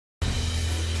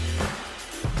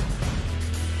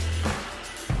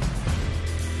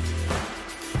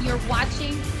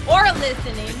watching or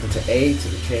listening to A to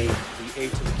the K. The A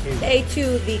to the K. A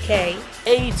to the K.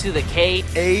 A to the K.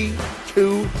 A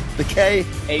to the K.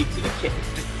 A to the K.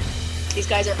 These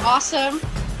guys are awesome.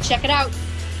 Check it out.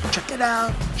 Check it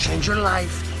out. Change your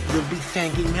life. You'll be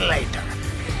thanking me later.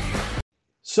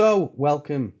 So,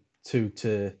 welcome to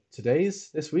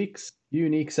this week's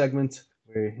unique segment.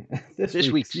 This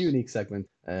week's unique segment,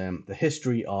 the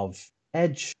history of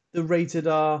Edge, the rated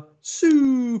R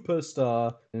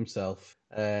superstar himself.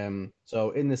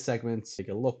 So in this segment, take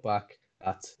a look back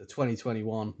at the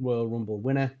 2021 Royal Rumble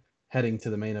winner, heading to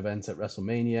the main event at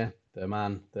WrestleMania, the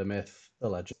man, the myth, the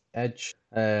legend, Edge.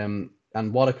 And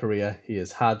what a career he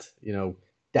has had,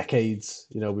 decades,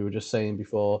 we were just saying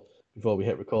before we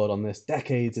hit record on this,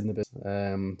 decades in the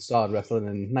business. Started wrestling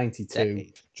in 92,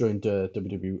 joined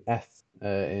WWF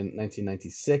in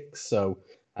 1996. So,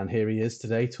 and here he is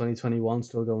today, 2021,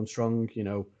 still going strong.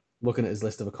 Looking at his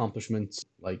list of accomplishments,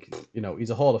 he's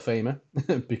a Hall of Famer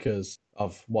because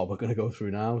of what we're going to go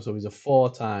through now. So he's a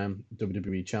 4-time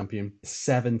WWE champion,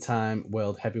 7-time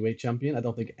World Heavyweight champion. I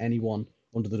don't think anyone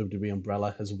under the WWE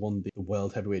umbrella has won the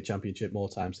World Heavyweight Championship more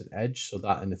times than Edge. So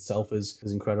that in itself is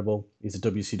incredible. He's a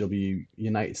WCW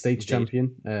United States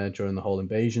champion during the whole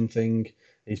invasion thing.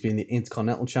 He's been the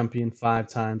Intercontinental champion 5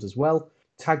 times as well.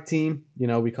 Tag team,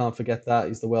 we can't forget that.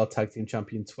 He's the World Tag Team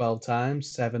champion 12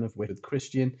 times, 7 of which with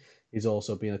Christian. He's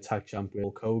also been a tag champion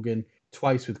with Hulk Hogan,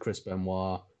 twice with Chris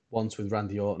Benoit, once with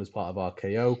Randy Orton as part of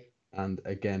RKO, and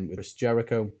again with Chris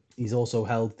Jericho. He's also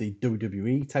held the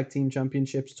WWE Tag Team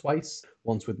Championships twice,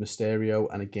 once with Mysterio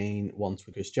and again once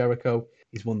with Chris Jericho.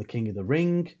 He's won the King of the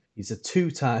Ring. He's a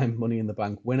 2-time Money in the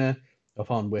Bank winner,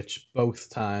 upon which both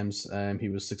times he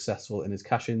was successful in his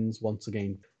cash-ins. Once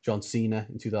again, John Cena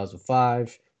in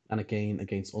 2005 and again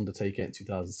against Undertaker in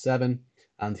 2007.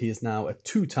 And he is now a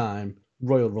 2-time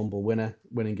Royal Rumble winner,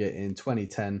 winning it in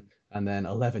 2010 and then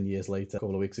 11 years later, a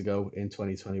couple of weeks ago in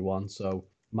 2021. So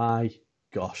my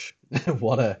gosh,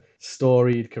 what a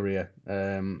storied career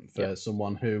for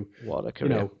someone who, what a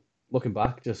career. Looking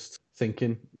back, just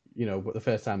thinking, but the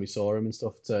first time we saw him and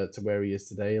stuff to where he is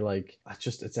today,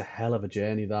 it's a hell of a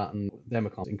journey that, and them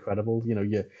are incredible.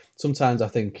 Sometimes I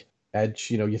think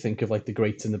Edge, you think of the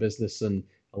greats in the business, and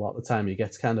a lot of the time he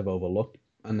gets kind of overlooked.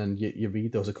 And then you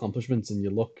read those accomplishments and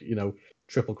you look,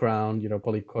 Triple Crown,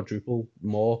 probably quadruple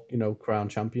more, Crown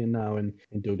champion now in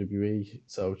WWE.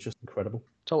 So it's just incredible.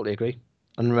 Totally agree.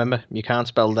 And remember, you can't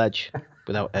spell Edge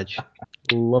without Edge.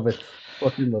 Love it.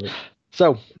 Fucking love it.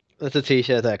 So that's a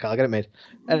t-shirt there, Carl. Get it made.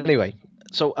 Anyway,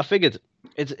 so I figured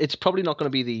it's probably not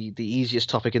going to be the easiest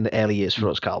topic in the early years for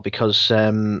us, Carl, because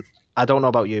I don't know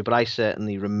about you, but I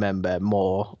certainly remember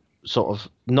more sort of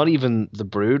not even the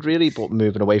Brood really, but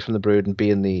moving away from the Brood and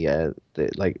being the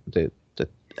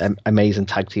amazing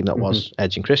tag team that was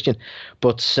Edge and Christian.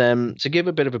 But to give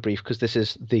a bit of a brief, because this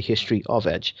is the history of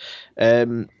Edge,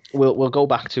 we'll go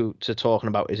back to talking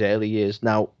about his early years.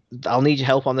 Now, I'll need your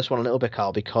help on this one a little bit,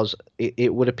 Carl, because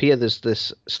it would appear there's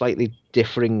this slightly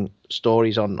differing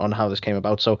stories on how this came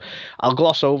about. So I'll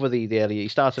gloss over the early. He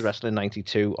started wrestling in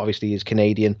 92. Obviously, he's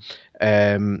Canadian.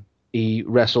 He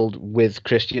wrestled with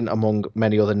Christian, among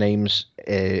many other names,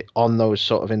 on those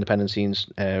sort of independent scenes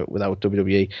without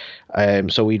WWE.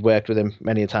 So we'd worked with him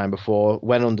many a time before,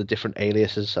 went under different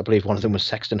aliases. I believe one of them was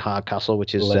Sexton Hardcastle,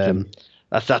 which is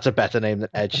that's a better name than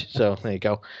Edge. So there you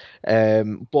go.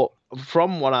 But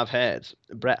from what I've heard,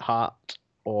 Bret Hart,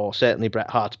 or certainly Bret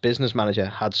Hart's business manager,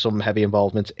 had some heavy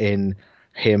involvement in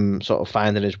him sort of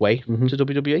finding his way to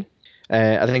WWE.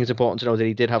 I think it's important to know that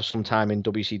he did have some time in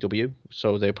WCW,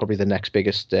 so they're probably the next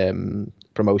biggest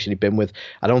promotion he'd been with.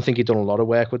 I don't think he'd done a lot of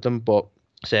work with them, but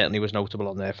certainly was notable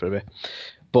on there for a bit.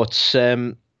 But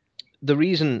the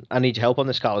reason I need your help on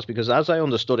this, Carl, is because as I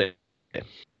understood it,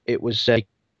 it was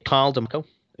Carl DeMarco,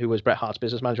 who was Bret Hart's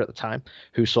business manager at the time,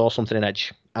 who saw something in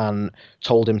Edge and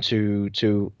told him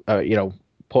to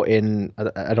put in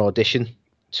an audition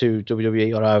to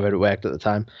WWE or however it worked at the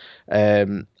time,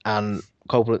 and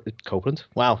Copeland.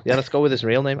 Wow, yeah, let's go with his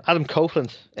real name. Adam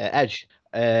Copeland, Edge,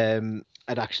 had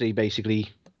actually basically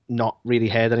not really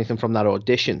heard anything from that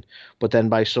audition, but then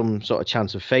by some sort of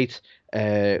chance of fate,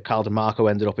 Carl DeMarco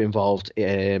ended up involved.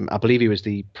 I believe he was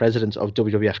the president of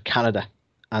WWF Canada,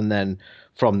 and then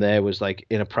from there was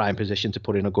in a prime position to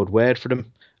put in a good word for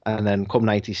them. And then come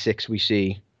 96, we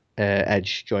see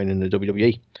Edge joining the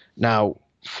WWE. Now,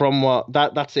 from what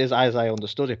that's as I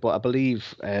understood it, but I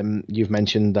believe you've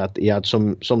mentioned that he had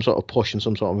some sort of push and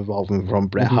some sort of involvement from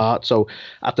Bret Hart. So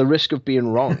at the risk of being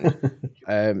wrong,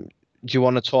 do you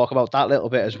want to talk about that a little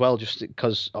bit as well? Just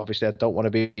because obviously I don't want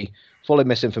to be full of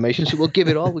misinformation, so we'll give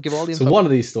it all. We'll give all the info. So one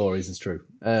of these stories is true.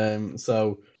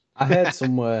 So I heard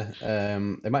somewhere,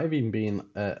 it might have even been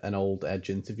an old Edge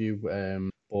interview,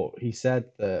 but he said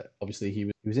that obviously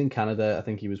he was in Canada. I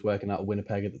think he was working out of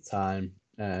Winnipeg at the time,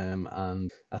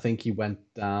 and I think he went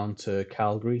down to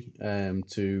Calgary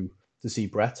to see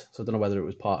Brett. So I don't know whether it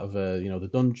was part of the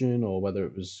dungeon or whether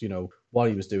it was what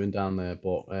he was doing down there.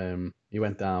 But he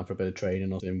went down for a bit of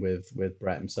training or something with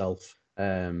Brett himself,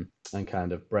 and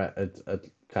kind of Brett had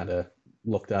kind of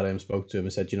looked at him, spoke to him,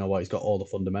 and said, you know what, he's got all the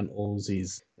fundamentals.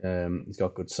 He's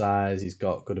got good size. He's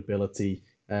got good ability.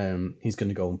 He's going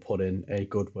to go and put in a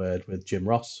good word with Jim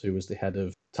Ross, who was the head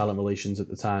of talent relations at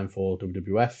the time for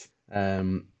WWF.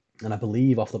 And I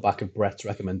believe off the back of Brett's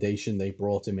recommendation, they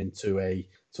brought him into a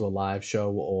live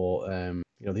show, or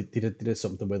they did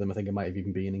something with him. I think it might have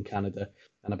even been in Canada,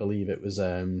 and I believe it was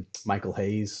Michael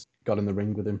Hayes got in the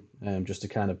ring with him just to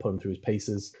kind of put him through his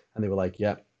paces, and they were like,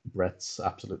 "Yeah, Brett's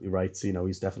absolutely right.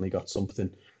 He's definitely got something."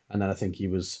 And then I think he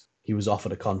was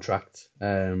offered a contract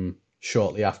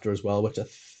shortly after as well, which I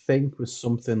think was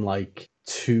something like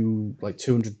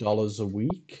 $200 a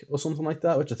week or something like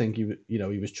that, which I think he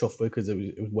was chuffed with, because it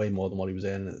was way more than what he was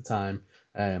earning at the time,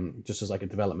 just as like a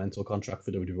developmental contract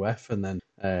for WWF. And then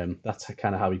that's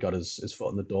kind of how he got his foot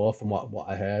in the door. From what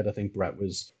I heard, I think Brett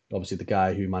was obviously the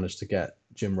guy who managed to get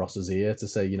Jim Ross's ear to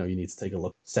say, you need to take a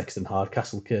look, Sexton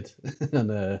Hardcastle kid,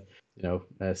 and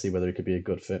see whether he could be a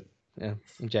good fit. Yeah,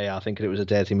 JR thinking it was a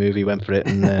dirty movie, went for it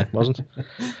and wasn't.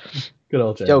 Good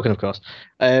old JR. Joking, of course.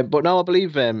 But no, I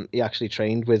believe he actually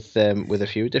trained with a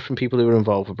few different people who were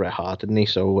involved with Bret Hart, didn't he?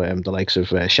 So the likes of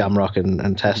Shamrock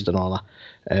and Test and all that.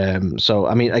 So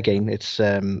I mean, again, it's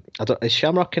is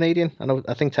Shamrock Canadian?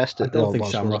 I think Test. I don't think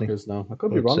Shamrock is. No, I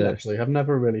could be wrong. Actually, I've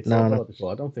never really thought about it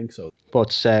before. I don't think so.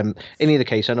 But in either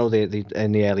case, I know they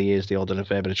in the early years they all done a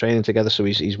fair bit of training together. So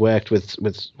he's worked with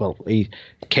he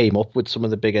came up with some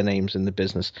of the bigger names in the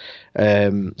business.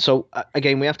 So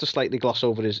again, we have to slightly gloss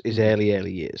over his early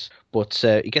years, but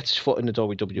he gets his foot in the door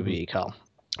with WWE, Carl.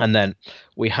 And then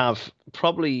we have,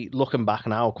 probably looking back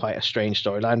now, quite a strange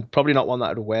storyline. Probably not one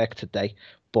that would work today,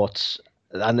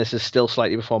 and this is still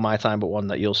slightly before my time, but one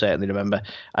that you'll certainly remember.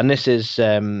 And this is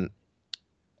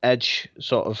Edge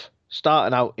sort of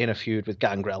starting out in a feud with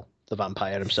Gangrel, the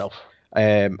vampire himself.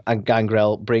 And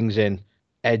Gangrel brings in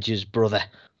Edge's brother,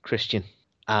 Christian.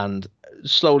 And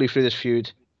slowly through this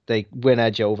feud, they win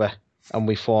Edge over, and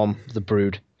we form the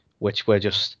Brood, which we're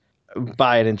just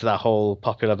buying into that whole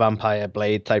popular vampire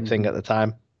Blade type thing at the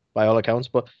time, by all accounts.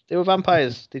 But they were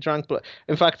vampires. They drank blood.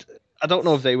 In fact, I don't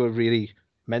know if they were really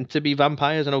meant to be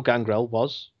vampires. I know Gangrel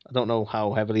was. I don't know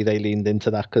how heavily they leaned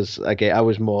into that, because again, I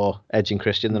was more Edge and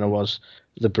Christian than I was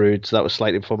the Brood, so that was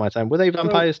slightly before my time. Were they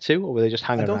vampires too, or were they just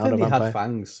hanging around? I don't think they had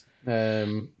fangs.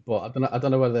 But I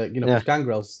don't know whether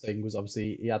Gangrel's thing was,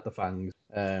 obviously he had the fangs,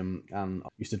 and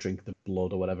used to drink the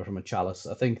blood or whatever from a chalice.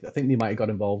 I think they might have got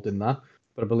involved in that.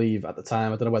 But I believe at the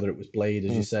time, I don't know whether it was Blade,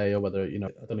 as you say, or whether,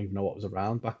 I don't even know what was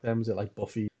around back then. Was it like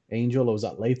Buffy, Angel, or was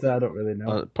that later? I don't really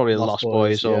know. Probably Lost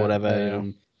Boys or whatever.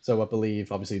 So I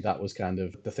believe, obviously, that was kind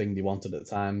of the thing they wanted at the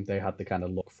time. They had to kind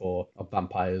of look for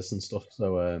vampires and stuff.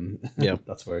 So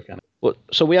that's where it kind of. Well,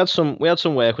 so we had some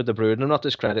work with the Brood, and I'm not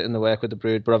discrediting the work with the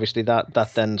Brood, but obviously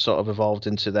that then sort of evolved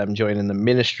into them joining the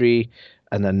Ministry,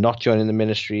 and then not joining the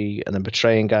Ministry, and then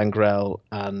betraying Gangrel,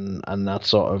 and that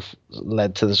sort of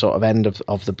led to the sort of end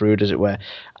of the Brood, as it were.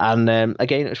 And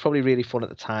again, it was probably really fun at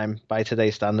the time. By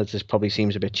today's standards, this probably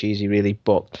seems a bit cheesy, really,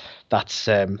 but that's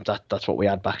what we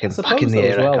had back in the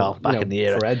era, Carl. Back in the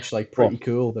era. For Edge, pretty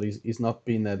cool that he's not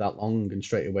been there that long, and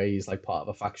straight away he's part of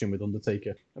a faction with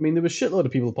Undertaker. I mean, there was a shitload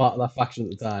of people part of that faction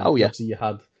at the time. Oh yeah. Obviously, you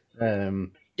had.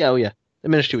 The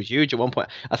Ministry was huge at one point.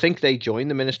 I think they joined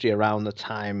the Ministry around the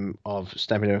time of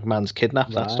Stephanie McMahon's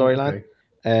kidnap, that storyline.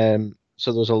 Okay.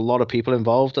 So there was a lot of people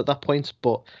involved at that point,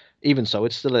 but even so,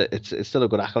 it's still a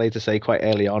good accolade to say quite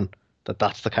early on that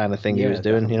that's the kind of thing he was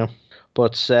doing, definitely.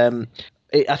 But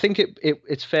I think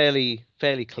it's fairly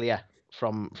clear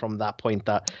from that point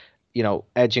that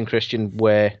Edge and Christian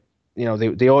were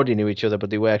they already knew each other, but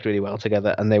they worked really well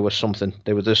together, and there's something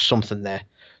there.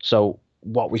 So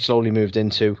what we slowly moved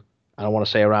into. I want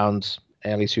to say around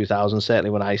early 2000s,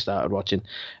 certainly when I started watching,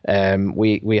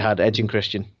 we had Edge and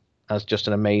Christian as just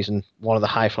an amazing, one of the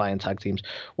high-flying tag teams,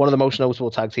 one of the most notable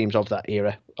tag teams of that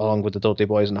era, along with the Dudley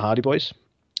Boys and the Hardy Boys.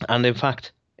 And in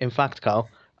fact, Carl,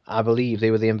 I believe they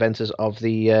were the inventors of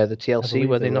the TLC,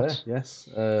 were they not? Yes,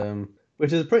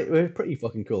 which is a pretty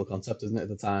fucking cool concept, isn't it? At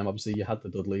the time, obviously, you had the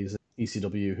Dudleys,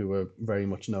 ECW, who were very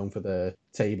much known for their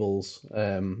tables,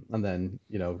 and then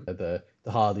the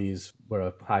Hardys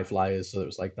were high flyers, so it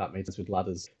was that made sense with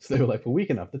ladders. So they were well, we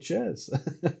can have the chairs.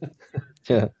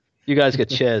 Yeah. You guys get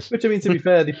chairs. Which, I mean, to be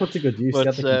fair, they put to good use. They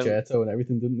had the concerto and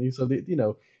everything, didn't they? So, they,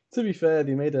 to be fair,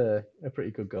 they made a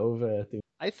pretty good go of it.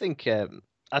 I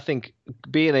think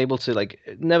being able to, like,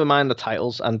 never mind the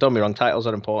titles, and don't be wrong, titles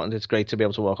are important. It's great to be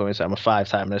able to walk away and say I'm a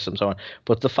 5-time this and so on.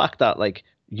 But the fact that, like,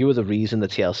 you are the reason the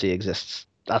TLC exists,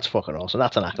 that's fucking awesome.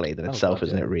 That's an accolade in itself,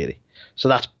 isn't it, really? So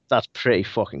that's pretty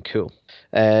fucking cool.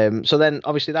 So then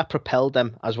obviously that propelled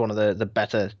them as one of the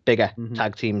better, bigger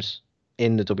tag teams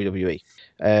in the WWE.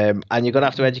 And you're gonna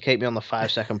have to educate me on the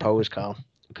 5-second pose, Carl,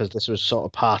 because this was sort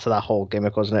of part of that whole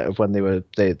gimmick, wasn't it, of when they were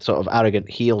the sort of arrogant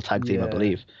heel tag team, I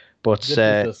believe. But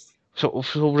so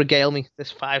regale me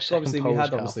this 5-second obviously pose, we had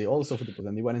Carl. obviously all the stuff with the, but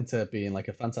then they went into being like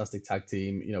a fantastic tag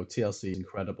team. You know, TLC is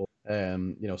incredible.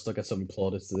 Still get some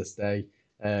plaudits to this day.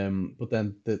 But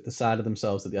then the side of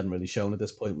themselves that they hadn't really shown at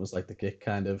this point was like the Git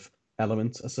kind of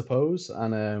element, I suppose.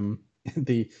 And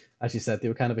as you said, they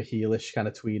were kind of a heelish kind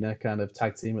of tweener kind of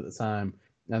tag team at the time.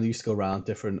 And they used to go around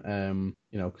different,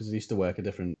 because they used to work a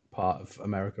different part of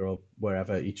America or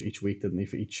wherever each week, didn't they,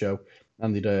 for each show?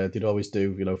 And they'd always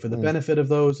do, for the benefit of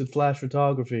those with flash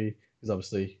photography, because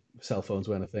obviously cell phones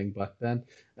weren't a thing back then.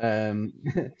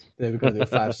 They were going to do a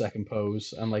 5-second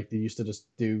pose, and like they used to just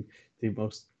do the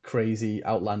most crazy,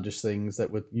 outlandish things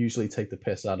that would usually take the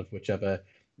piss out of whichever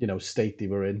state they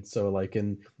were in. So like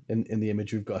in the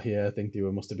image we've got here, I think they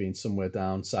must have been somewhere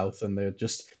down south, and they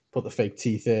just put the fake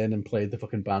teeth in and played the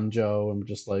fucking banjo, and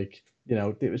just like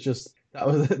it was just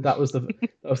that was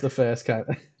the first kind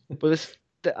of. But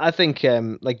I think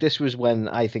this was when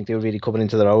I think they were really coming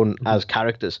into their own as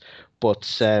characters,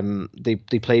 but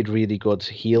they played really good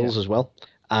heels as well.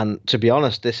 And to be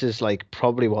honest, this is like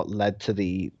probably what led to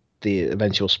the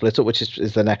eventual split up, which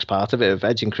is the next part of it, of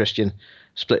Edge and Christian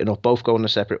splitting up, both going their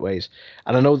separate ways.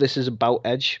 And I know this is about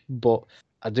Edge, but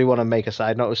I do want to make a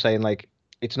side note of saying, like,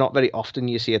 it's not very often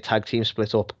you see a tag team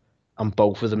split up and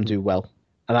both of them do well.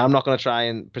 And I'm not going to try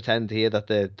and pretend here that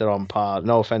they're on par.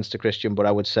 No offense to Christian, but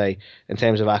I would say in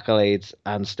terms of accolades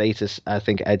and status, I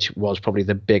think Edge was probably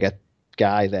the bigger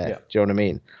guy there. Yeah. Do you know what I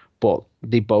mean? But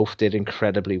they both did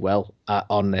incredibly well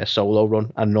on their solo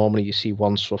run. And normally you see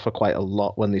one suffer quite a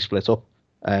lot when they split up.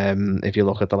 If you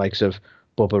look at the likes of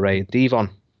Bubba Ray and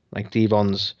Devon, like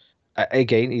Devon's,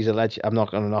 again, he's a legend. I'm not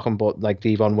going to knock him, but like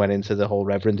Devon went into the whole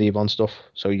Reverend Devon stuff.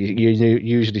 So you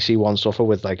usually see one suffer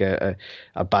with like a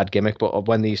bad gimmick. But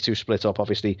when these two split up,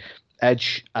 obviously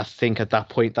Edge, I think at that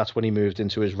point, that's when he moved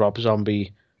into his Rob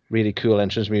Zombie, really cool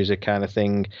entrance music kind of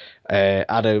thing.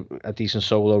 Had a decent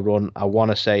solo run. I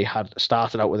want to say had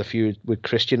started out with a feud with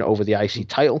Christian over the IC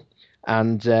title,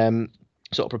 and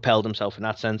sort of propelled himself in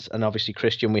that sense. And obviously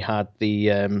Christian, we had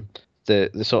the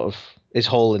sort of, his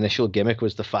whole initial gimmick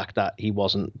was the fact that he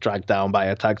wasn't dragged down by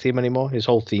a tag team anymore. His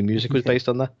whole theme music was based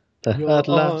on that. At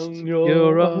last,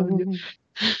 you're on.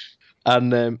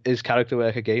 And his character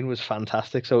work again was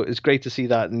fantastic. So it's great to see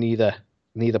that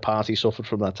neither party suffered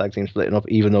from that tag team splitting up,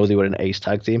 even though they were an ace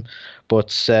tag team.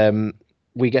 But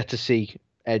we get to see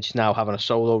Edge now having a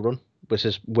solo run, which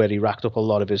is where he racked up a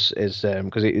lot of his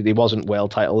because he wasn't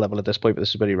world title level at this point, but this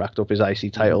is where he racked up his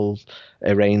IC titles,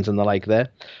 reigns and the like there.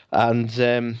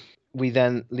 And we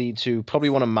then lead to probably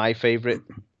one of my favorite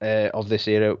of this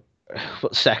era,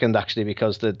 second actually,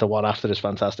 because the one after is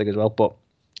fantastic as well. But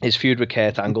his feud with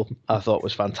Kurt Angle I thought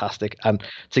was fantastic, and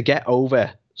to get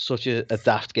over such a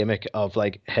daft gimmick of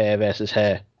like hair versus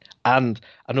hair. And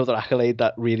another accolade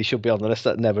that really should be on the list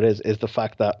that never is the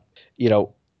fact that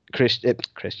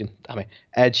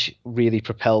Edge really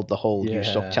propelled the whole "You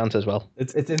Suck" chant as well.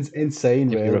 It's insane,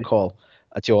 if really. you recall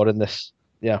during this,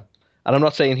 And I'm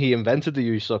not saying he invented the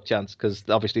 "You Suck" chant, because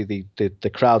obviously the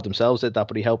crowd themselves did that,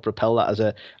 but he helped propel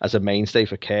that as a mainstay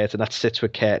for Kurt, and that sits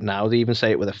with Kurt now. They even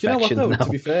say it with affection. Do you know what, though? Now.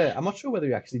 To be fair, I'm not sure whether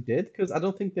he actually did, because I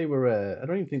don't think they were. I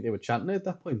don't even think they were chanting it at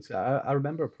that point. I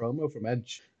remember a promo from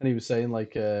Edge, and he was saying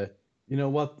like, you know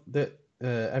what, that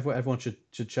everyone should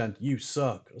chant "You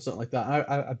suck" or something like that.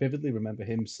 I vividly remember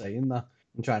him saying that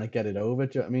and trying to get it over.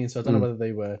 Do you know what I mean? So I don't know whether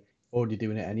they were already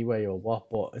doing it anyway or what,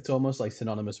 but it's almost like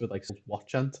synonymous with like what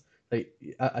chant. Like,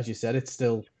 as you said, it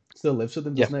still lives with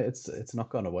him, doesn't it? It's not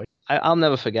gone away. I'll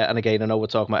never forget, and again, I know we're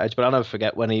talking about Edge, but I'll never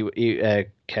forget when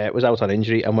Kurt was out on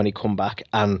injury, and when he come back,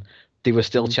 and they were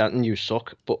still chanting "You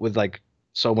suck," but with like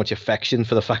so much affection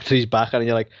for the fact that he's back, and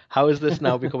you're like, how is this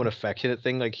now become an affectionate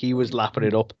thing? Like, he was lapping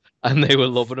it up, and they were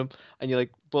loving him, and you're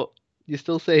like, but you're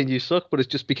still saying "You suck," but it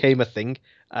just became a thing.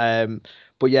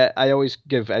 But yeah, I always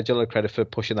give Edge a lot of credit for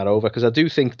pushing that over, because I do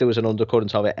think there was an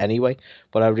undercurrent of it anyway,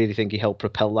 but I really think he helped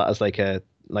propel that as like a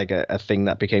thing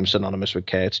that became synonymous with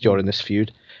Kurt during this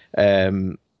feud.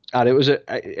 And And it was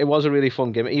a really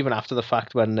fun game, even after the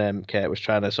fact when Kurt was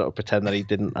trying to sort of pretend that he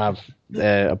didn't have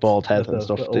a bald head and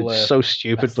stuff. It's so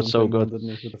stupid, but so good.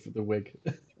 With the wig.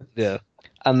 Yeah.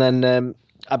 And then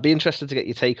I'd be interested to get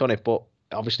your take on it, but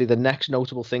obviously the next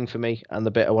notable thing for me and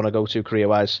the bit I want to go to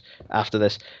career-wise after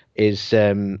this is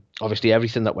obviously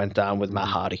everything that went down with Matt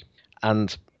Hardy.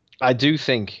 And I do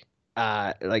think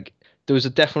like there was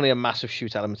definitely a massive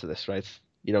shoot element to this, right?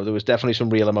 You know, there was definitely some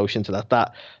real emotion to that.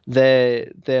 That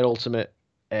their ultimate,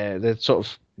 the sort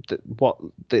of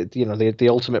the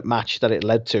ultimate match that it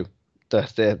led to,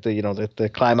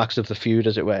 the climax of the feud,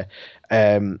 as it were,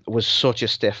 was such a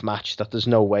stiff match that there's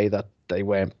no way that they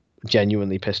weren't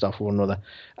genuinely pissed off with one another.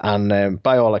 And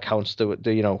by all accounts, there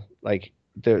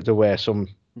were some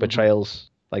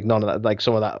betrayals. Like none of that, like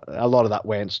some of that, a lot of that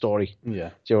weren't story. Yeah,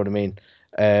 do you know what I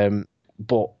mean?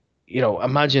 But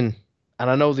imagine. And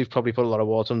I know they've probably put a lot of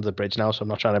water under the bridge now, so I'm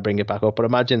not trying to bring it back up. But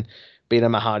imagine being in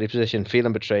Matt Hardy position,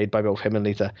 feeling betrayed by both him and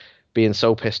Lita, being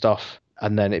so pissed off,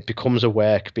 and then it becomes a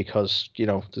work because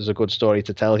there's a good story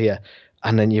to tell here,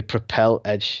 and then you propel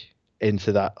Edge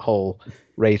into that whole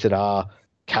rated R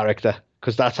character,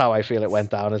 because that's how I feel it went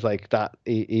down. Is like that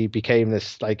he became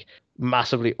this like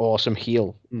massively awesome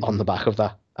heel on the back of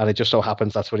that, and it just so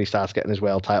happens that's when he starts getting his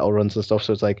world title runs and stuff.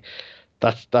 So it's like.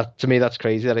 That to me, that's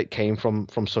crazy that it came from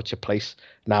such a place.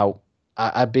 Now,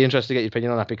 I'd be interested to get your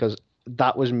opinion on that, because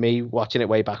that was me watching it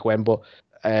way back when. But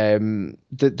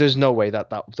there's no way that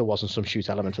there wasn't some shoot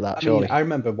element to that. Surely, I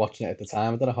remember watching it at the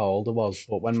time. I don't know how old I was,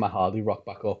 but when Matt Hardy rocked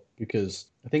back up, because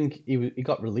I think he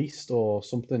got released or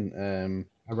something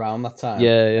around that time.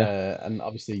 Yeah. And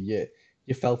obviously,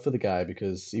 you felt for the guy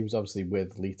because he was obviously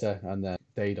with Lita, and then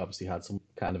they'd obviously had some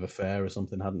kind of affair or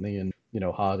something, hadn't they? And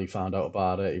Hardy found out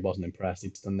about it. He wasn't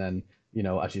impressed. And then,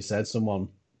 as you said, someone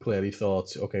clearly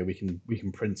thought, okay, we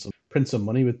can print some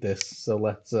money with this. So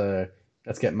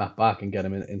let's get Matt back and get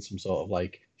him in some sort of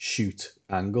like shoot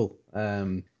angle.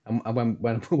 And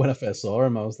when I first saw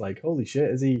him, I was like, holy shit,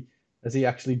 has he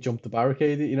actually jumped the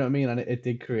barricade? You know what I mean? And it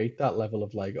did create that level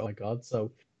of like, oh my god.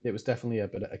 So it was definitely a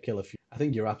bit of a killer feud. I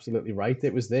think you're absolutely right.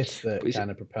 It was this that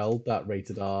kind of propelled that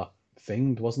rated R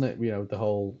thing, wasn't it?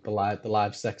 The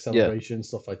live sex celebration,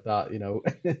 stuff like that.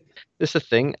 It's the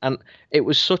thing, and it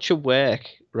was such a work,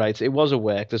 right? It was a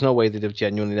work. There's no way they'd have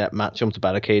genuinely let Matt jump the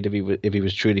barricade if he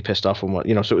was truly pissed off and what.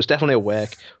 So it was definitely a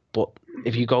work. But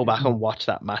if you go back and watch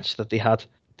that match that they had,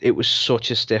 it was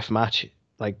such a stiff match.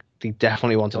 Like they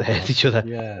definitely wanted to hurt each other.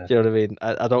 Yeah. Do you know what I mean?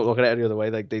 I don't look at it any other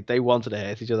way. Like they wanted to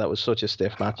hurt each other. That was such a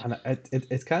stiff match. And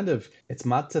it's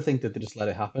mad to think that they just let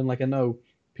it happen. Like I know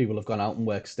people have gone out and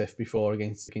worked stiff before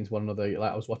against one another.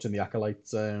 Like I was watching the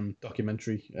Acolytes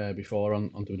documentary before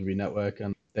on WWE Network,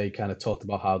 and they kind of talked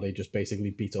about how they just basically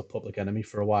beat up Public Enemy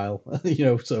for a while.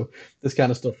 So this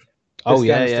kind of stuff. I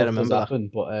remember that.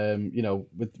 Happen, but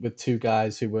with two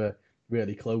guys who were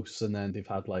really close, and then they've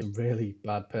had like really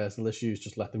bad personal issues,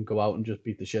 just let them go out and just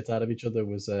beat the shit out of each other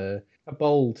was a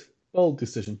bold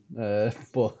decision.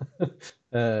 But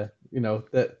they're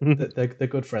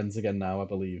good friends again now, I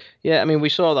believe. Yeah, I mean, we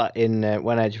saw that in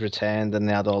when Edge returned, and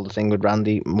they had all the thing with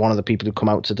Randy. One of the people who come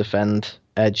out to defend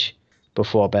Edge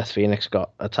before Beth Phoenix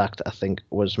got attacked, I think,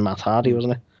 was Matt Hardy,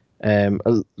 wasn't it?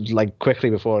 Like quickly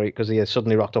before, because he had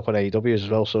suddenly rocked up on AEW as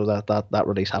well, so that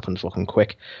release happened fucking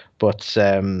quick. But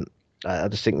I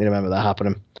distinctly remember that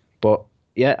happening. But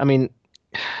yeah, I mean,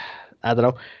 I don't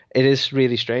know. It is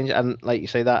really strange, and like you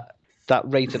say, that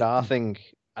rated R thing.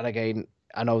 And again,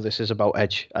 I know this is about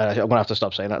Edge. I'm gonna have to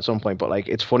stop saying that at some point. But like,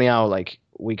 it's funny how like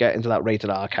we get into that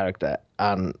rated R character,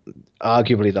 and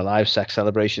arguably the live sex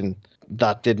celebration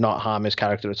that did not harm his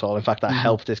character at all. In fact, that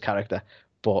helped his character.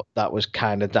 But that was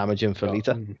kind of damaging for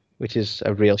Lita, which is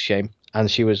a real shame.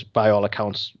 And she was, by all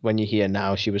accounts, when you hear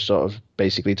now, she was sort of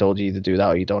basically told you either do that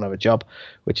or you don't have a job,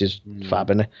 which is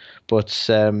fab, isn't it? But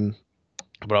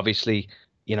obviously,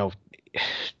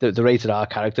 the rated R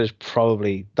character is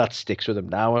probably, that sticks with him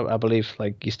now, I believe.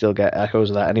 Like, you still get echoes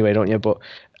of that anyway, don't you? But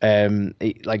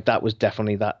like, that was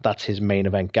definitely, that's his main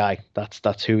event guy.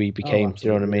 That's who he became. Do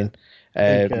you know what I mean?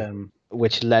 I think,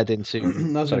 which led into. I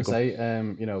was going to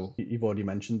say, you've already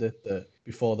mentioned it, that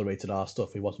before the rated R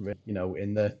stuff, he wasn't really,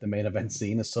 in the main event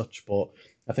scene as such. But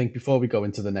I think before we go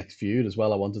into the next feud as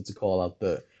well, I wanted to call out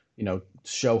that, to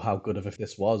show how good of a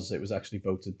this was. It was actually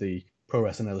voted the Pro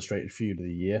Wrestling Illustrated Feud of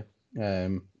the Year.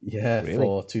 Really?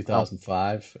 For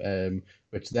 2005.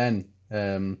 Which then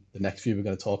the next feud we're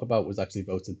going to talk about was actually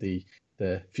voted the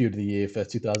the feud of the year for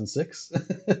 2006,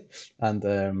 and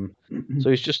so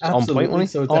he's just on point, wasn't he?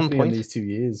 So definitely on these 2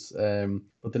 years.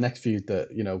 But the next feud that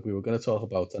we were going to talk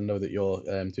about, I know that you're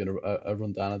doing a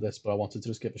rundown of this, but I wanted to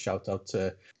just give a shout out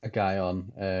to a guy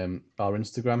on our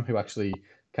Instagram who actually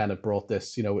kind of brought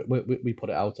this. We put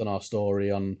it out on our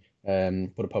story on.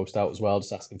 Put a post out as well,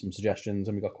 just asking some suggestions,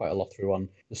 and we got quite a lot through on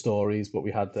the stories. But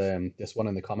we had this one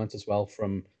in the comments as well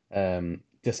from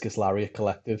Discus Lariat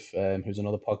Collective, who's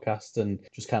another podcast, and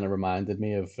just kind of reminded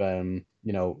me of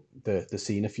the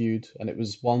Cena feud, and it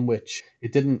was one which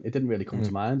it didn't really come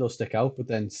to mind or stick out, but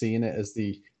then seeing it as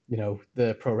the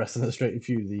Pro Wrestling Illustrated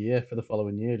feud of the year for the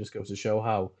following year just goes to show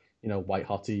how white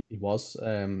hot he was,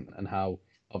 and how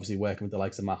obviously working with the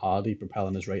likes of Matt Hardy,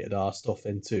 propelling his Rated R stuff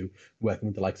into working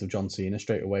with the likes of John Cena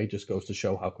straight away, just goes to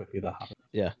show how quickly that happened.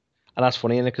 Yeah, and that's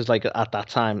funny, isn't it? Because like at that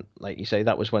time, like you say,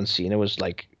 that was when Cena was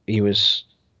like he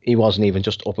wasn't even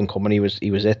just up and coming. He was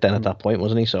it then at that point,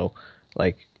 wasn't he? So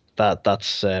like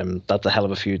that's a hell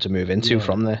of a feud to move into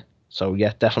from there. So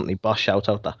yeah, definitely boss shout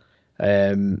out that.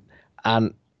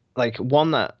 And like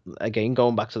one that, again,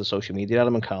 going back to the social media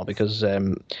element, Carl, because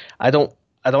I don't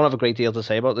have a great deal to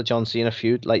say about the John Cena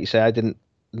feud. Like you say,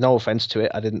 no offense to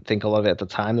it, I didn't think a lot of it at the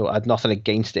time. I had nothing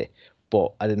against it,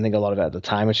 but I didn't think a lot of it at the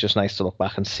time. It's just nice to look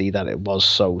back and see that it was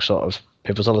so sort of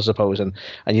pivotal, I suppose, and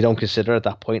you don't consider at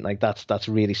that point like that's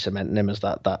really cementing him as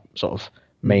that sort of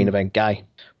main event guy.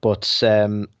 But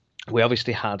we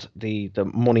obviously had the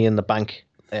Money in the Bank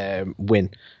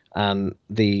win, and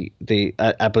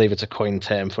I believe it's a coined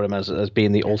term for him as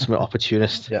being the ultimate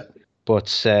opportunist. Yeah.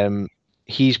 But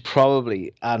he's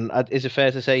probably, and is it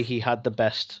fair to say he had the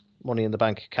best Money in the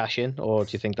Bank cash in, or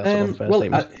do you think that's an unfair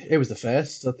statement? It was the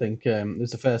first. I think it was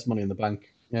the first Money in the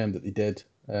Bank that they did.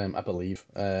 I believe.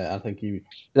 I think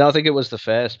No, I think it was the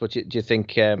first. But do you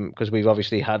think, because we've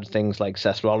obviously had things like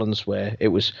Seth Rollins where it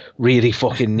was really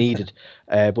fucking needed,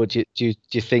 but do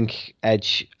you think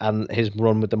Edge and his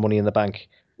run with the Money in the Bank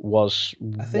was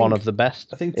one of the best?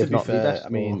 I think, to be fair, I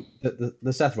mean,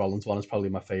 the Seth Rollins one is probably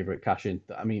my favorite cash in.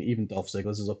 I mean, even Dolph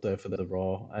Ziggler's is up there for the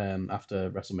Raw after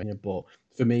WrestleMania. But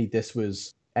for me, this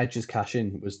was Edge's cash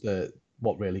in was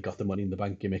what really got the Money in the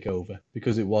Bank gimmick over,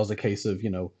 because it was a case of,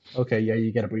 okay, yeah,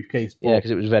 you get a briefcase, but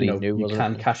because it was very new. You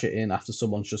can cash it in after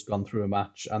someone's just gone through a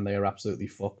match and they are absolutely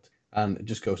fucked, and it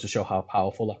just goes to show how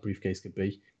powerful that briefcase could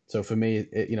be. So for me,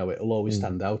 it'll always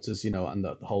stand out as, and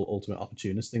the whole ultimate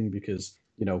opportunist thing, because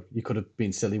you could have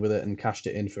been silly with it and cashed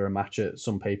it in for a match at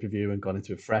some pay-per-view and gone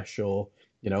into it fresh, or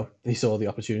they saw the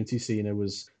opportunity. Cena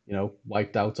was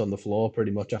wiped out on the floor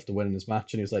pretty much after winning his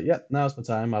match, and he was like, now's my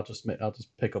time, I'll just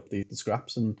pick up the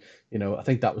scraps. And I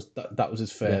think that was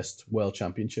his first world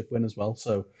championship win as well,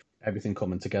 so everything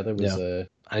coming together was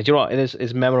and you know what,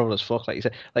 it's memorable as fuck. Like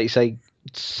you say,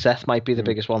 Seth might be the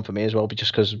biggest one for me as well, but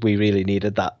just because we really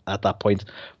needed that at that point.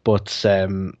 But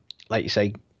like you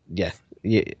say,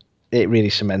 it really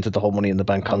cemented the whole Money in the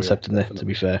Bank concept in there, to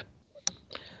be fair.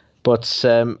 But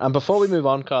and before we move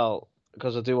on, Carl,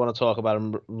 because I do want to talk about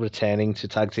him returning to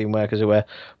tag team work, as it were.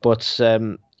 But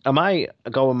am I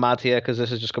going mad here? Because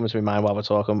this is just coming to my mind while we're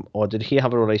talking. Or did he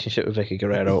have a relationship with Vicky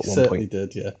Guerrero at one point? He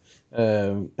did, yeah.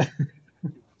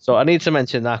 So I need to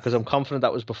mention that, because I'm confident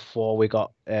that was before we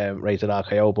got Rated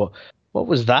RKO. But what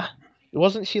was that?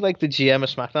 Wasn't she like the GM of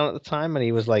SmackDown at the time, and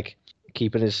he was like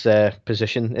keeping his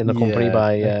position in the company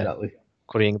by exactly.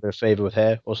 currying a bit of favor with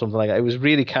her or something like that? It was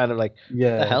really kind of like,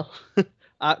 the hell?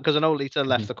 Because I know Lita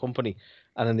left the company,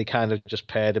 and then they kind of just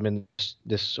paired him in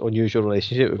this unusual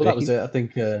relationship with Vicky. That was it. I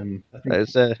think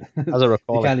as I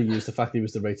recall, he kind of used the fact he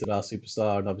was the Rated R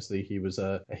superstar, and obviously he was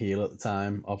a heel at the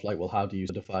time, of like, well, how do you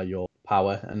solidify your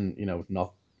power and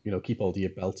not keep hold of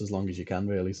your belt as long as you can,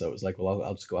 really. So it was like, well,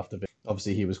 I'll just go after Vicky.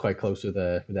 Obviously he was quite close with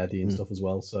Eddie and stuff as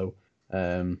well, so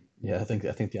I think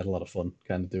they had a lot of fun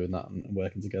kind of doing that and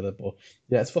working together. But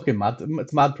yeah, it's fucking mad.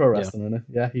 It's mad pro wrestling, isn't it?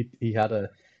 Yeah, he had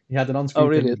an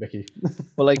on-screen thing with Vicky.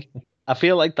 Well, like, I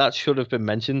feel like that should have been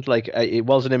mentioned. Like, it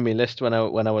wasn't in my list when I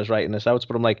was writing this out,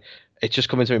 but I'm like, it's just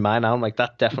coming to my mind now. I'm like,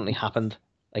 that definitely happened.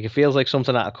 Like, it feels like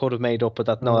something that I could have made up, but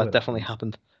that definitely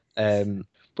happened.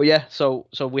 But yeah, so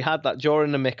we had that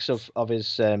during the mix of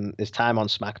his time on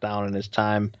SmackDown and his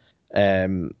time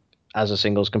as a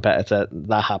singles competitor.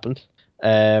 That happened.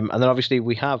 And then obviously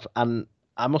we have, and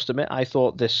I must admit, I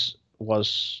thought this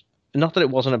was, not that it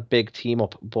wasn't a big team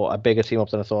up, but a bigger team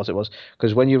up than I thought it was.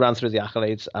 Because when you ran through the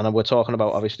accolades, and we're talking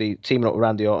about obviously teaming up with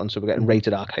Randy Orton, so we're getting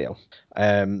Rated RKO.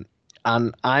 And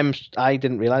I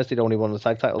didn't realize they'd only won the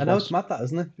tag titles. I know, it's mad that,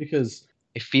 isn't it? Because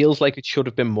it feels like it should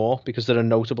have been more because they're a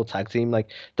notable tag team. Like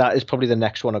that is probably the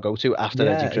next one I go to after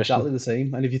Edge and Christian. Exactly the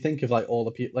same. And if you think of like all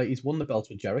the people, like he's won the belts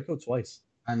with Jericho twice,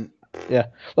 and yeah,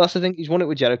 well that's the thing. He's won it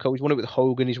with Jericho. He's won it with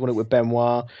Hogan. He's won it with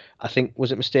Benoit. I think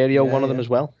was it Mysterio, one of them as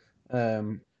well.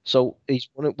 So he's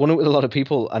won it with a lot of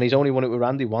people, and he's only won it with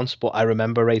Randy once. But I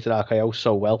remember Rated RKO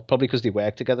so well, probably because they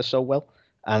work together so well.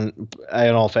 And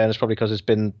in all fairness, probably because it's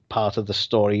been part of the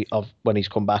story of when he's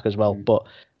come back as well. But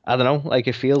I don't know, like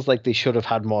it feels like they should have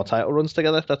had more title runs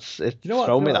together. That's it. You know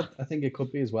what? I think it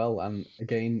could be as well. And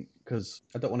again, because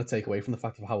I don't want to take away from the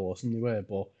fact of how awesome they were,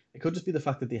 but it could just be the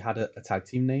fact that they had a tag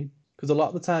team name. Because a lot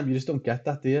of the time you just don't get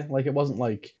that, do you? Like it wasn't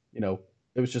like, you know,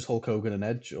 it was just Hulk Hogan and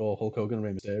Edge or Hulk Hogan and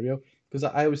Rey Mysterio. Because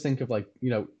I always think of like,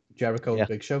 you know, Jericho and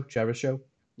Big Show, Jericho.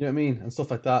 You know what I mean? And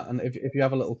stuff like that. And if you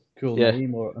have a little cool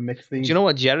name or a mixed theme. Do you know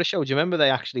what, Jericho? Do you remember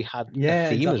they actually had a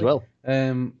theme as well?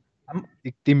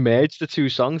 They merged the two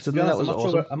songs, didn't they? That was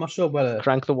awesome. I'm not sure whether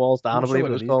Crank the Walls Down, I believe it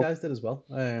was called. These guys did as well.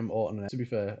 To be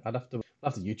fair, I'd have to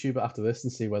YouTube it after this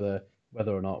and see whether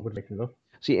or not we'd make it up.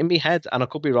 See, in my head, and I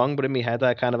could be wrong, but in my head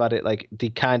I kind of had it like they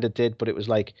kind of did, but it was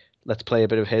like let's play a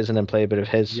bit of his and then play a bit of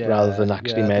his rather than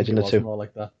actually merging the two. More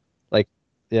like that. Like,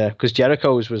 yeah, because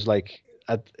Jericho's was like.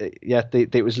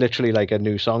 It was literally like a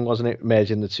new song, wasn't it?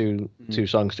 Merging the two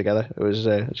songs together. It was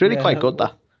it's really quite good.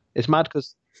 That it's mad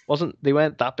because they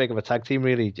weren't that big of a tag team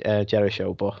really,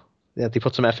 Jericho, but yeah, they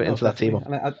put some effort into that team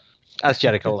up, as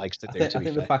Jericho likes to do. I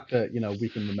think the fact that we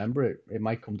can remember it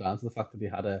might come down to the fact that they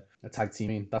had a tag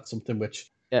team. That's something which.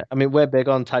 Yeah, I mean we're big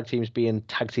on tag teams being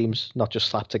tag teams, not just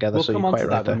slapped together. We'll so come you're on quite to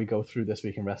right that when we go through this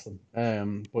week in wrestling.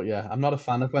 But yeah, I'm not a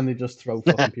fan of when they just throw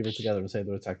fucking people together and say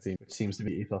they're a tag team, which seems to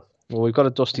be ethos. Well, we've got a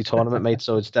dusty tournament, mate,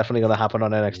 so it's definitely going to happen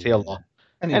on NXT a lot.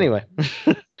 Anyway.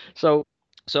 so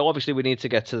obviously we need to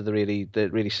get to the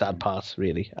really sad part,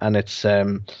 really, and it's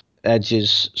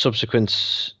Edge's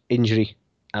subsequent injury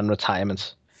and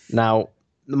retirement. Now,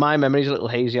 my memory's a little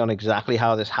hazy on exactly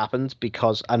how this happened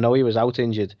because I know he was out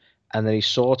injured and then he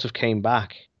sort of came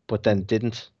back, but then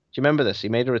didn't. Do you remember this? He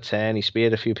made a return, he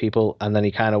speared a few people, and then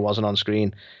he kind of wasn't on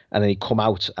screen, and then he come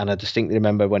out, and I distinctly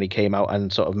remember when he came out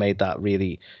and sort of made that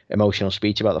really emotional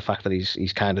speech about the fact that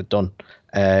he's kind of done.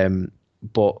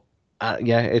 But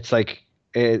it's like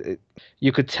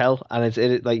you could tell, and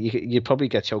it's like you probably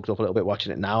get choked up a little bit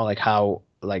watching it now, like how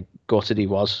like gutted he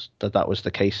was that was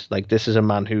the case. Like this is a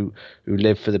man who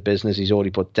lived for the business. He's already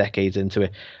put decades into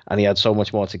it, and he had so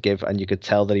much more to give, and you could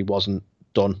tell that he wasn't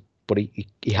done. But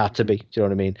he had to be. Do you know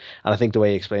what I mean? And I think the way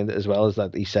he explained it as well is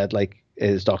that he said like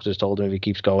his doctors told him if he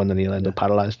keeps going then he'll end up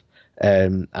paralyzed.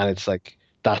 And it's like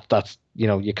that's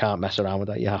you can't mess around with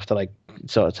that. You have to like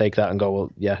sort of take that and go,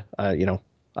 well, yeah, I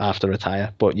have to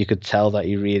retire. But you could tell that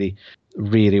he really,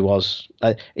 really was.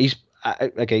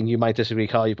 Again, you might disagree,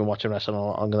 Carl. You've been watching wrestling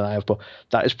longer than I have, but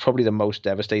that is probably the most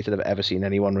devastated I've ever seen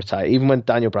anyone retire. Even when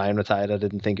Daniel Bryan retired, I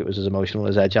didn't think it was as emotional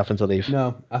as Edge having to leave.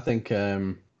 No, I think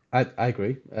I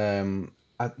agree. There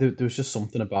was just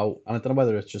something about, and I don't know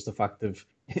whether it's just the fact of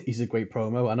he's a great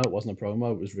promo. I know it wasn't a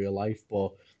promo; it was real life,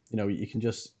 but you can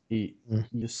just you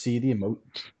see the emotion.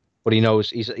 But he knows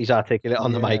he's articulate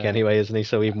on the mic anyway, isn't he?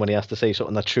 So even when he has to say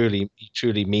something that truly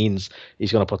means,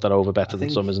 he's going to put that over better than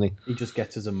some, isn't he? He just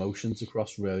gets his emotions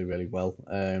across really, really well.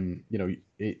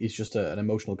 He's just an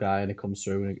emotional guy, and it comes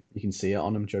through, and you can see it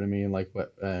on him. Do you know what I mean?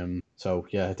 Like, so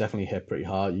yeah, it definitely hit pretty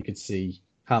hard. You could see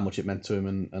how much it meant to him,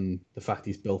 and the fact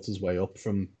he's built his way up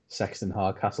from Sexton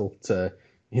Hardcastle to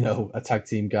a tag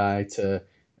team guy to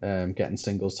getting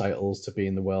singles titles to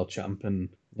being the world champ and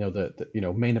the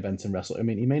main event in wrestling. I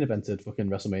mean, he main evented fucking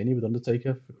WrestleMania with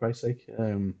Undertaker, for Christ's sake.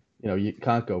 You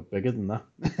can't go bigger than that.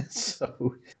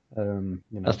 So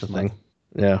that's the thing.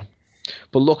 Yeah,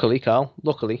 but luckily, Carl,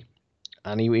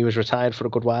 and he was retired for a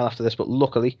good while after this, but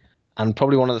luckily. And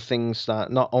probably one of the things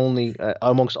that not only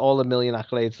amongst all the million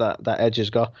accolades that Edge has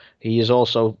got, he is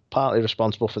also partly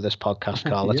responsible for this podcast,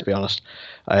 Carl, let's be honest.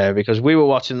 Because we were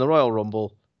watching the Royal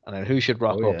Rumble, and then who should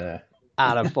rock up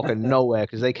out of fucking nowhere,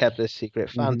 because they kept this secret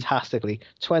fantastically.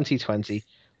 2020,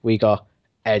 we got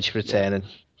Edge returning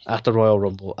at the Royal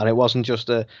Rumble. And it wasn't just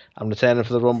I'm returning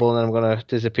for the Rumble and then I'm going to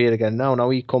disappear again. No,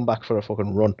 he come back for a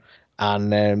fucking run.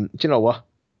 And do you know what?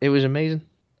 It was amazing.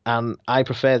 And I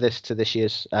prefer this to this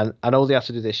year's, and I know they have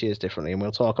to do this year's differently, and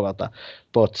we'll talk about that.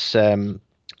 But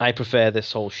I prefer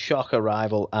this whole shock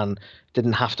arrival and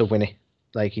didn't have to win it.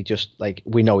 Like he just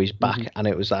we know he's back, and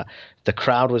it was that the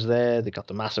crowd was there. They got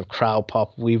the massive crowd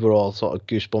pop. We were all sort of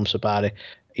goosebumps about it.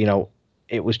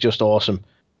 It was just awesome.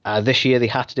 This year they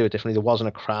had to do it differently. There wasn't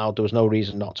a crowd. There was no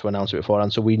reason not to announce it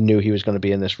beforehand. So we knew he was going to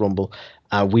be in this Rumble.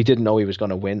 We didn't know he was going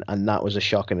to win, and that was a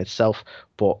shock in itself.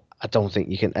 But I don't think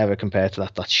you can ever compare to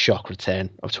that shock return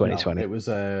of 2020.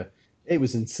 No, it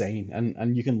was insane,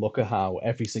 and you can look at how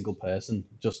every single person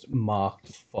just marked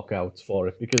the fuck out for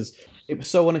it because it was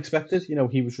so unexpected.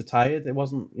 He was retired. It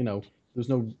wasn't, there was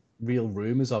no real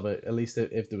rumors of it. At least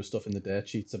if there was stuff in the dirt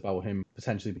sheets about him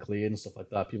potentially being cleared and stuff like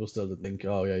that, people still did think,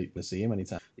 oh yeah, you're gonna see him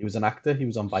anytime. He was an actor. He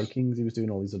was on Vikings. He was doing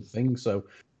all these other things. So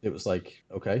it was like,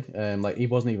 okay, like he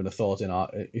wasn't even a thought in our.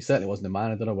 He certainly wasn't in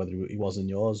mine. I don't know whether he was in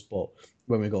yours, but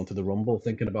when we were going to the Rumble,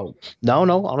 thinking about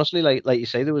no, honestly, like you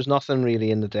say, there was nothing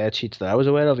really in the dirt sheets that I was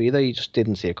aware of either. You just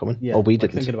didn't see it coming, or we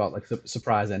didn't. Thinking about like the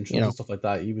surprise entrance and stuff like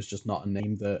that, he was just not a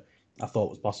name that I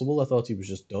thought was possible. I thought he was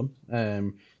just done.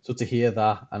 So to hear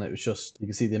that, and it was just, you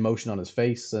can see the emotion on his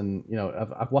face, and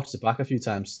I've watched it back a few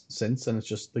times since, and it's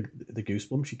just the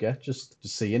goosebumps you get just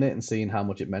seeing it and seeing how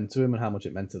much it meant to him and how much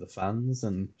it meant to the fans,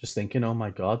 and just thinking, oh my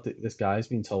God, this guy's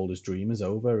been told his dream is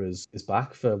over, is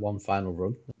back for one final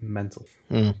run. Mental.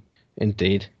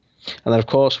 Indeed. And then, of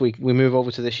course, we move over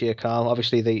to this year, Carl.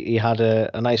 Obviously, he had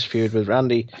a nice feud with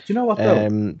Randy. Do you know what,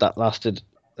 though? That lasted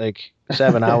like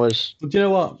 7 hours. Do you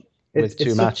know what? With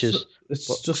two matches.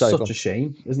 It's just such a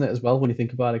shame, isn't it, as well, when you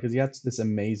think about it? Because he had this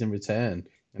amazing return,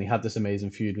 and he had this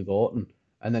amazing feud with Orton,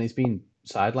 and then he's been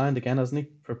sidelined again, hasn't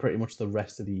he, for pretty much the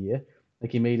rest of the year?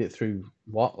 Like, he made it through,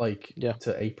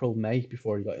 to April, May,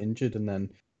 before he got injured, and then...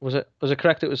 Was it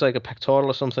correct? It was like a pectoral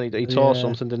or something. He tore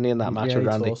something, didn't he, in that match with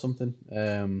Randy? He tore something,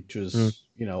 which was,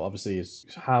 obviously is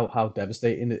how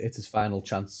devastating. It's his final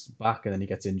chance back, and then he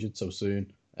gets injured so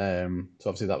soon. So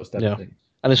obviously that was devastating. Yeah.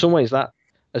 And in some ways, that,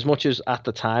 as much as at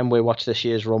the time we watched this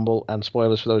year's Rumble, and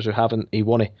spoilers for those who haven't, he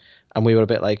won it, and we were a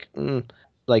bit like,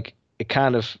 it's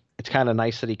kind of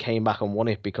nice that he came back and won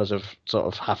it because of sort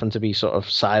of having to be sort of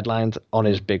sidelined on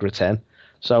his big return.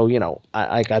 So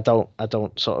I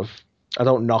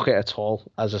don't knock it at all.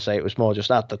 As I say, it was more just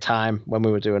at the time when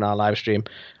we were doing our live stream,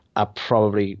 I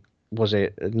probably was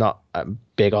not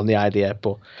big on the idea.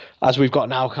 But as we've got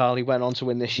now, Carl, he went on to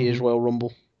win this year's Royal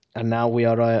Rumble, and now we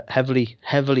are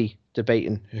heavily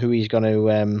debating who he's going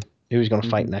to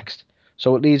fight next.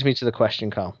 So it leads me to the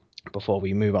question, Carl, before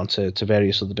we move on to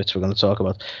various other bits we're going to talk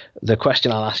about. The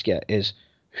question I'll ask you is,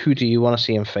 who do you want to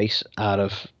see him face out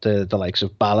of the likes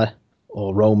of Balor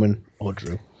or Roman or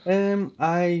Drew?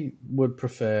 I would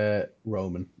prefer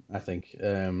Roman. I think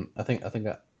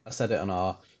I said it on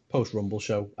our post Rumble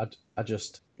show. I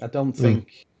don't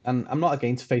think, and I'm not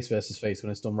against face versus face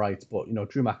when it's done right, but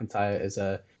Drew McIntyre is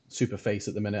a super face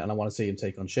at the minute, and I want to see him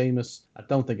take on Sheamus. I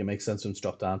don't think it makes sense for him to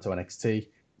drop down to NXT.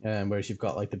 Whereas you've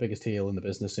got like the biggest heel in the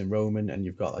business in Roman, and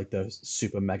you've got like the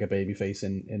super mega baby face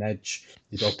in Edge.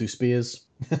 You both do spears.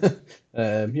 You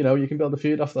can build a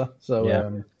feud off that.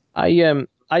 So yeah.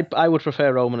 I would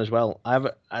prefer Roman as well.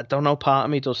 I don't know. Part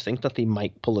of me does think that they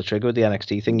might pull the trigger with the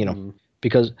NXT thing,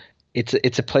 because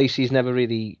it's a place he's never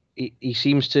really. He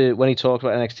seems to, when he talks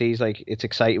about NXT, he's like, it's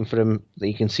exciting for him that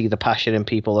you can see the passion in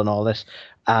people and all this,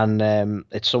 and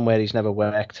it's somewhere he's never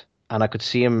worked, and I could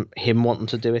see him wanting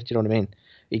to do it. You know what I mean?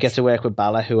 He gets to work with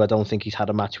Balor, who I don't think he's had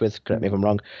a match with. Correct me if I'm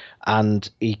wrong, and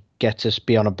he gets to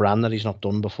be on a brand that he's not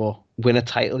done before. Win a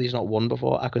title he's not won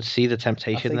before. I could see the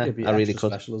temptation there. I really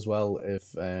could. Special as well if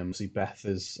see Beth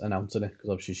is announcing it, because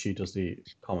obviously she does the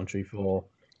commentary for.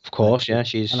 Of course, yeah,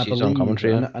 she's on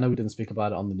commentary. I know we didn't speak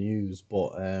about it on the news,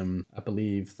 but I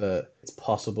believe that it's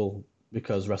possible,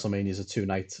 because WrestleMania is a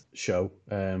 2-night show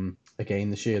again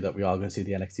this year, that we are going to see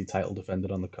the NXT title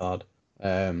defended on the card.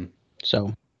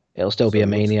 So it'll still be a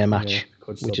Mania match,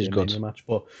 which is good. Match.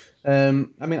 But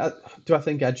do I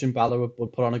think Edge and Balor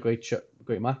would put on a great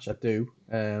match? I do.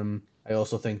 I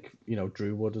also think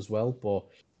Drew would as well. But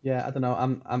yeah, I don't know. I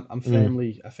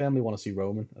firmly want to see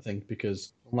Roman. I think,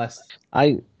 because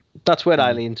that's where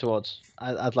I lean towards.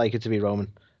 I'd like it to be Roman,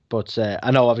 but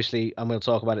I know obviously, and we'll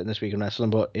talk about it in This Week in Wrestling,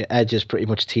 but Edge has pretty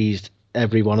much teased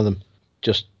every one of them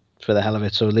just for the hell of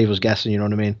it. So leave us guessing. You know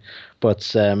what I mean?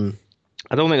 But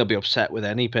I don't think I'd be upset with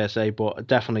any per se, but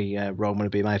definitely Roman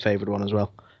would be my favourite one as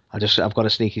well. I've got a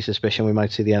sneaky suspicion we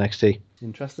might see the NXT.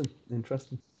 Interesting.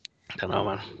 Don't know,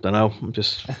 man. I'm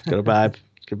just got a vibe.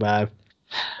 Good vibe.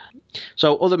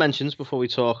 So other mentions before we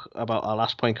talk about our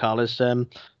last point, Carl, is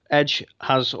Edge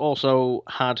has also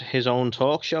had his own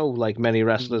talk show, like many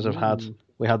wrestlers have had.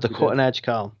 We had the Cutting Edge,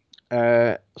 Carl.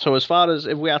 So as far as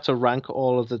if we had to rank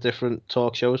all of the different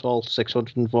talk shows, all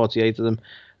 648 of them,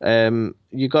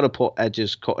 you got to put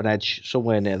Edge's Cutting Edge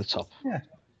somewhere near the top. Yeah.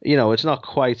 It's not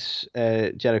quite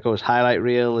Jericho's highlight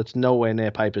reel. It's nowhere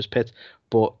near Piper's Pit,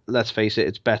 but let's face it,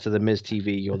 it's better than Miz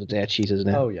TV or the Dirt Sheet, isn't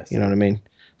it? Oh yes. You know what I mean?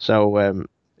 So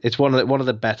it's one of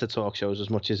the better talk shows, as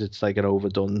much as it's like an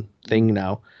overdone thing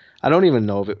now. I don't even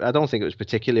know if I don't think it was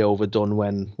particularly overdone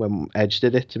when Edge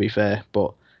did it, to be fair,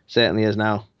 but certainly is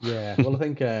now. Yeah, well, I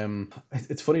think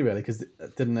it's funny really because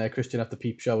didn't Christian have the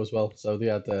Peep Show as well? So they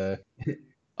had each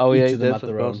of them had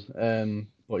their own.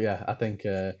 But yeah, I think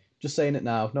just saying it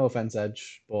now, no offense,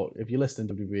 Edge, but if you listen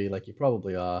to WWE like you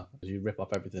probably are, you rip off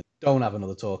everything. Don't have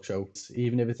another talk show,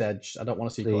 even if it's Edge. I don't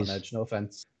want to see Cut on Edge. No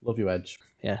offense, love you, Edge.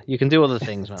 Yeah, you can do other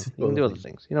things, man. You can do other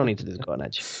things. You don't need to do the Cut on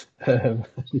Edge.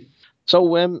 So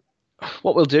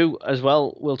what we'll do as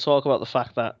well, we'll talk about the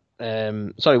fact that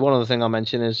one other thing I'll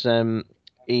mention is I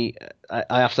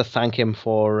have to thank him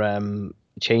for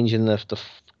changing the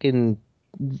fucking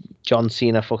John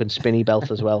Cena fucking spinny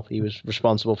belt as well. He was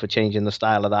responsible for changing the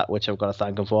style of that, which I've got to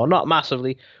thank him for. Not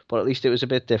massively, but at least it was a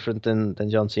bit different than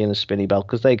John Cena's spinny belt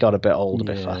because they got a bit old a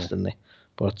bit fast, didn't they?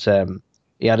 But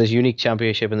he had his unique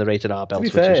championship in the Rated R belt. To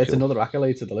be fair, it's another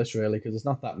accolade to the list, really, because there's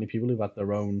not that many people who've had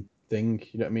their own thing.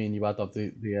 You know what I mean? You had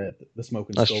the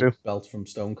Smoking Skull belt from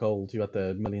Stone Cold. You had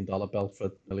the $1 million belt for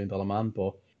 $1 Million Man,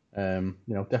 but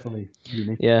definitely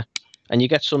unique. Yeah, and you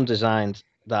get some designs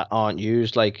that aren't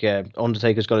used. Like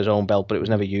Undertaker's got his own belt, but it was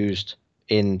never used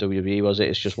in WWE, was it?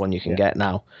 It's just one you can get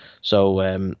now. So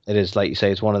it is, like you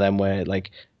say, it's one of them where like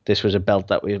this was a belt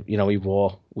that we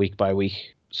wore week by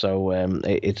week. So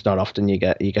it's not often you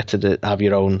get to have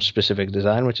your own specific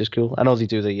design, which is cool. I know they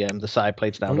do the side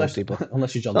plates now, unless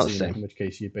you're John Cena, in which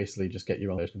case you basically just get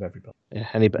your own version of every belt. Yeah,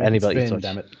 any belt you touch.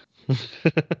 Damn it.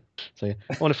 So yeah,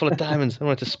 I want it full of diamonds. I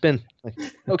want it to spin. Like,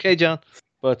 okay, John.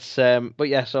 But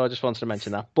yeah, so I just wanted to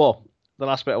mention that. But the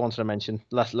last bit I wanted to mention,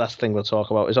 last thing we'll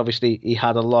talk about is obviously he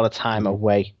had a lot of time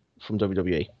away from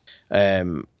WWE.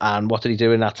 And what did he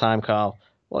do in that time, Carl?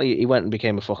 Well, he went and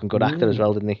became a fucking good actor as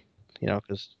well, didn't he? You know,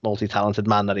 because multi-talented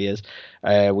man that he is.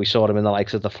 We saw him in the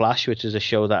likes of The Flash, which is a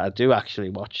show that I do actually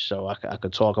watch, so I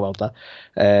could talk about that.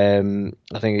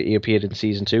 I think he appeared in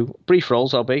season 2. Brief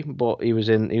roles, but he was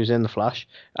in The Flash,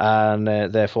 and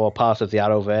therefore part of the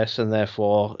Arrowverse, and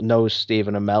therefore knows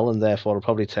Stephen and Mel, and therefore will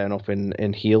probably turn up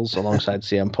in heels alongside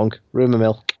CM Punk. Rumour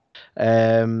mill.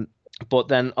 But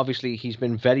then, obviously, he's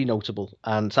been very notable,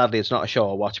 and sadly, it's not a show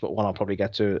I watch, but one I'll probably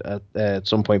get to at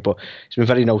some point. But he's been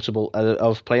very notable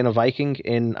of playing a Viking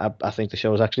in, I think the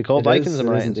show is actually called Vikings. Am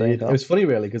I right in saying that? It was funny,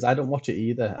 really, because I don't watch it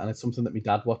either, and it's something that my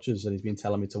dad watches, and he's been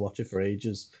telling me to watch it for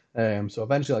ages. So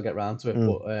eventually I'll get round to it.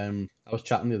 But I was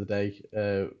chatting the other day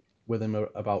with him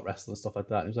about wrestling and stuff like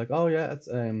that. And he was like, "Oh yeah, it's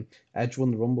Edge won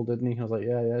the Rumble, didn't he?" I was like,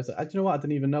 "Yeah." I was like, "Do you know what? I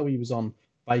didn't even know he was on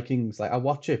Vikings." Like, I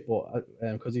watch it, but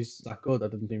because he's that good, I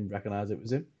didn't even recognize it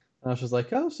was him. And I was just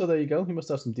like, "Oh, so there you go. He must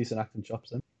have some decent acting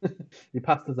chops then." He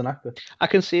passed as an actor. I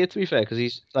can see it, to be fair, because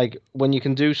he's like, when you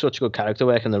can do such good character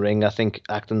work in the ring, I think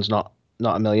acting's not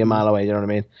a million mile away. You know what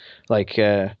I mean? Like,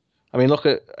 I mean, look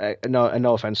at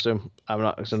no offense to him, I'm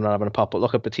not having a pop, but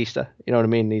look at Batista. You know what I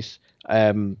mean? He's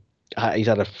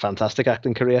had a fantastic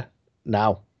acting career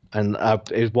now. And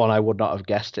is one I would not have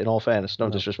guessed, in all fairness, no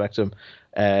disrespect to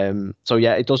him. So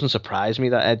yeah, it doesn't surprise me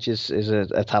that Edge is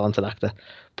a talented actor.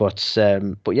 But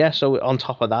yeah, so on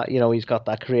top of that, you know, he's got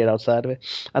that career outside of it.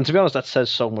 And to be honest, that says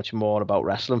so much more about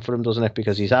wrestling for him, doesn't it?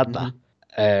 Because he's had that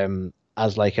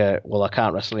as like I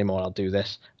can't wrestle anymore, I'll do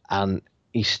this. And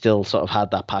he's still sort of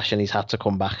had that passion. He's had to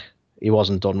come back. He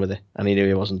wasn't done with it, and he knew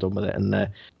he wasn't done with it. And I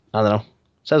don't know, it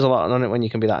says a lot on it when you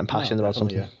can be that impassioned about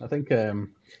something. Yeah. I think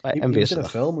he was in a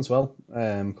film as well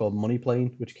called Money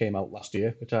Plane, which came out last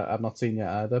year, which I've not seen yet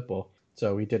either. But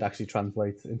so he did actually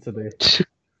translate into the.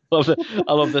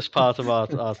 I love this part of our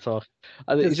talk.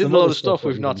 He's in a lot of stuff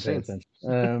we've not seen.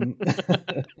 That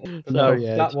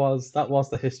was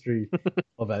the history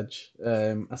of Edge.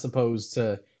 I suppose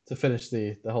to finish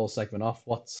the whole segment off,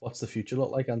 what's the future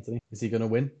look like, Anthony? Is he going to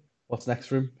win? What's next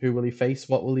for him? Who will he face?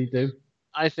 What will he do?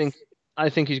 I think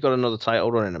he's got another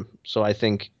title running him. So I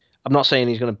think, I'm not saying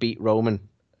he's going to beat Roman.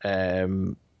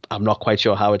 I'm not quite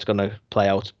sure how it's going to play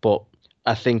out, but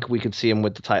I think we could see him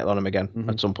with the title on him again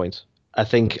at some point. I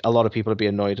think a lot of people would be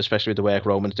annoyed, especially with the work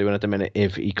Roman's doing at the minute,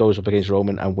 if he goes up against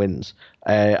Roman and wins.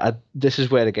 This is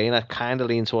where, again, I kind of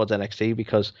lean towards NXT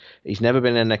because he's never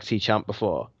been an NXT champ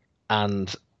before,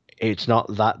 and it's not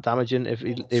that damaging if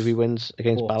he wins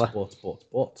against Balor.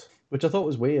 But which I thought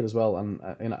was weird as well, and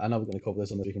I know we're going to cover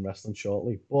this on the Week in Wrestling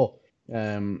shortly, but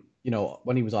you know,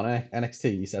 when he was on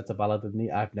NXT, he said to Balor, didn't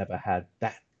he, "I've never had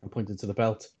that," and pointed to the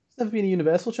belt. He's never been a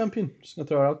Universal Champion. Just going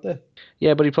to throw it out there.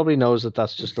 Yeah, but he probably knows that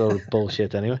that's just a load of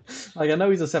bullshit anyway. Like, I know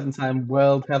he's a 7-time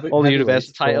world heavyweight. All the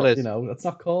Universal title is. You know, it's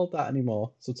not called that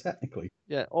anymore, so technically.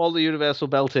 Yeah, all the Universal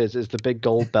belt is the big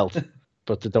gold belt,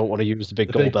 but they don't want to use the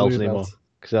big gold belt anymore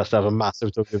because it has to have a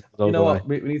massive. You know what?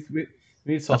 We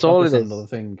We need to talk about this on another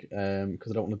thing,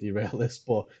 because I don't want to derail this,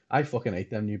 but I fucking hate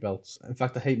them new belts. In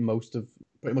fact, I hate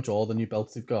pretty much all the new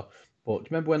belts they've got. But do you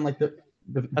remember when, like,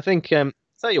 I think,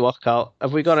 tell you what, Carl,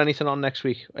 have we got anything on next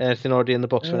week? Anything already in the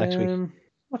books for next week?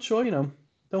 Not sure,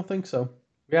 Don't think so.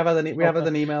 We have had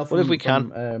an email from,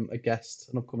 a guest,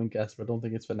 an upcoming guest, but I don't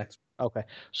think it's for next week. Okay.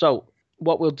 So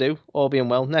what we'll do, all being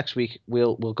well, next week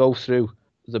we'll go through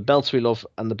the belts we love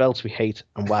and the belts we hate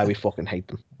and why we fucking hate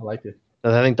them. I like it.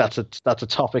 And I think that's a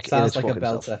topic. Sounds like a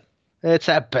belter. Self. It's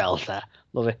a belter.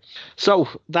 Love it. So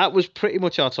that was pretty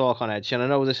much our talk on Edge. And I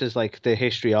know this is like the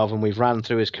history of, and we've ran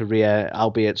through his career,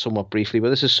 albeit somewhat briefly,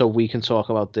 but this is so we can talk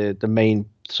about the main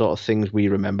sort of things we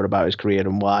remember about his career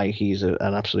and why he's an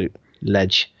absolute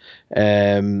ledge.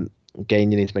 Again, you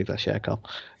need to make that share, Carl.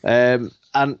 And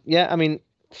yeah, I mean,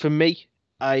 for me,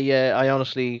 I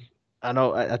honestly, I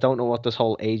don't know what this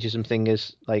whole ageism thing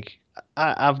is. Like,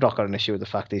 I've not got an issue with the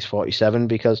fact he's 47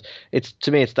 because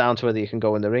to me it's down to whether you can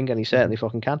go in the ring, and he certainly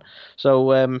fucking can.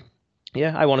 So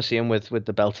yeah, I want to see him with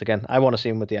the belt again. I want to see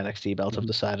him with the NXT belt. I've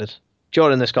decided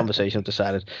during this conversation. I've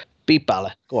decided beat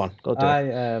Balor. Go on, go do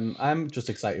it. I'm just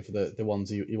excited for the ones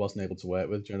he wasn't able to work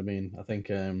with. Do you know what I mean? I think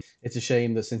it's a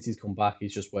shame that since he's come back,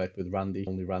 he's just worked with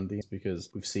only Randy, because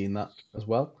we've seen that as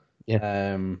well.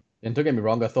 Yeah. And don't get me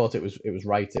wrong, I thought it was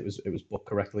right. It was booked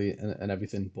correctly and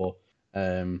everything, but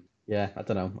yeah, I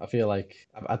don't know. I feel like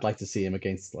I'd like to see him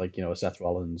against, like, a Seth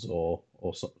Rollins or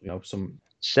some.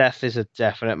 Seth is a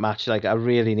definite match. Like, I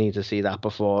really need to see that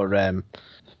before long.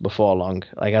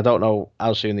 Like, I don't know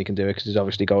how soon they can do it because he's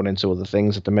obviously going into other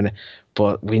things at the minute.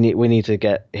 But we need to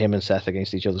get him and Seth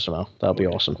against each other somehow. That'll be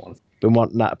awesome. Been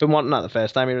wanting that the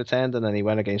first time he returned, and then he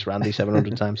went against Randy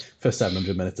 700 times for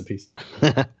 700 minutes apiece.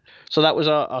 So that was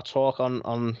our talk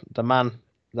on the man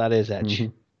that is Edge.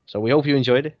 Mm-hmm. So we hope you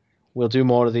enjoyed it. We'll do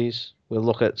more of these. We'll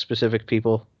look at specific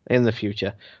people in the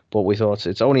future, but we thought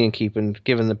it's only in keeping,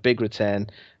 given the big return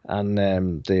and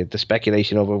the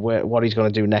speculation over what he's going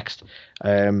to do next.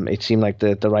 It seemed like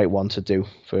the right one to do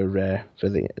for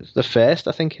the first,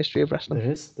 I think, history of wrestling. It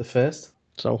is the first.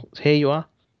 So here you are.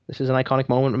 This is an iconic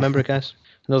moment. Remember it, guys.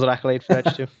 Another accolade for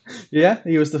Edge too. Yeah,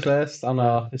 he was the first on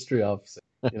our history of.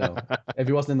 If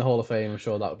he wasn't in the Hall of Fame, I'm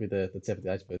sure that would be the tip of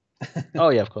the iceberg. Oh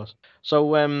yeah, of course.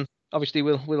 So obviously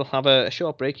we'll have a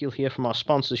short break. You'll hear from our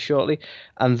sponsors shortly,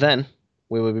 and then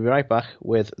we will be right back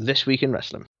with This Week in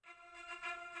Wrestling.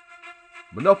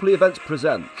 Monopoly Events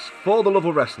presents For the Love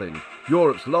of Wrestling,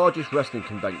 Europe's largest wrestling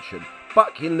convention,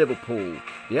 back in Liverpool,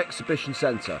 the Exhibition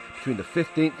Centre, between the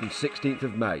 15th and 16th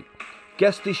of May.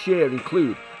 Guests this year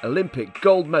include Olympic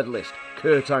gold medalist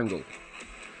Kurt Angle,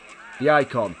 the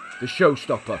Icon, the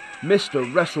Showstopper, Mr.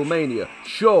 WrestleMania,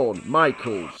 Shawn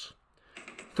Michaels,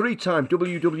 3-time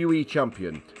WWE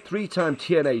champion, 3-time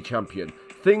TNA champion.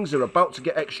 Things are about to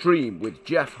get extreme with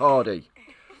Jeff Hardy.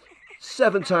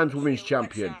 7 times women's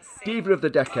champion, Diva of the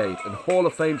Decade and Hall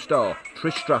of Fame star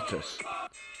Trish Stratus.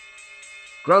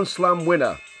 Grand Slam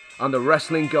winner and the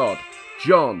wrestling god,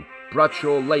 John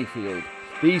Bradshaw Layfield.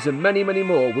 These and many, many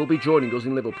more will be joining us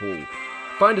in Liverpool.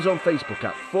 Find us on Facebook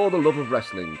at For the Love of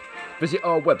Wrestling. Visit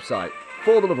our website,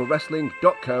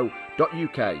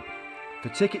 fortheloveofwrestling.co.uk. For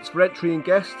tickets for entry and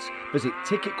guests, visit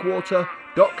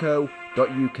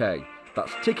ticketquarter.co.uk.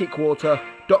 That's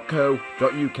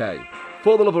ticketquarter.co.uk.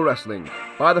 For the Love of Wrestling,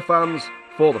 by the fans,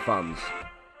 for the fans.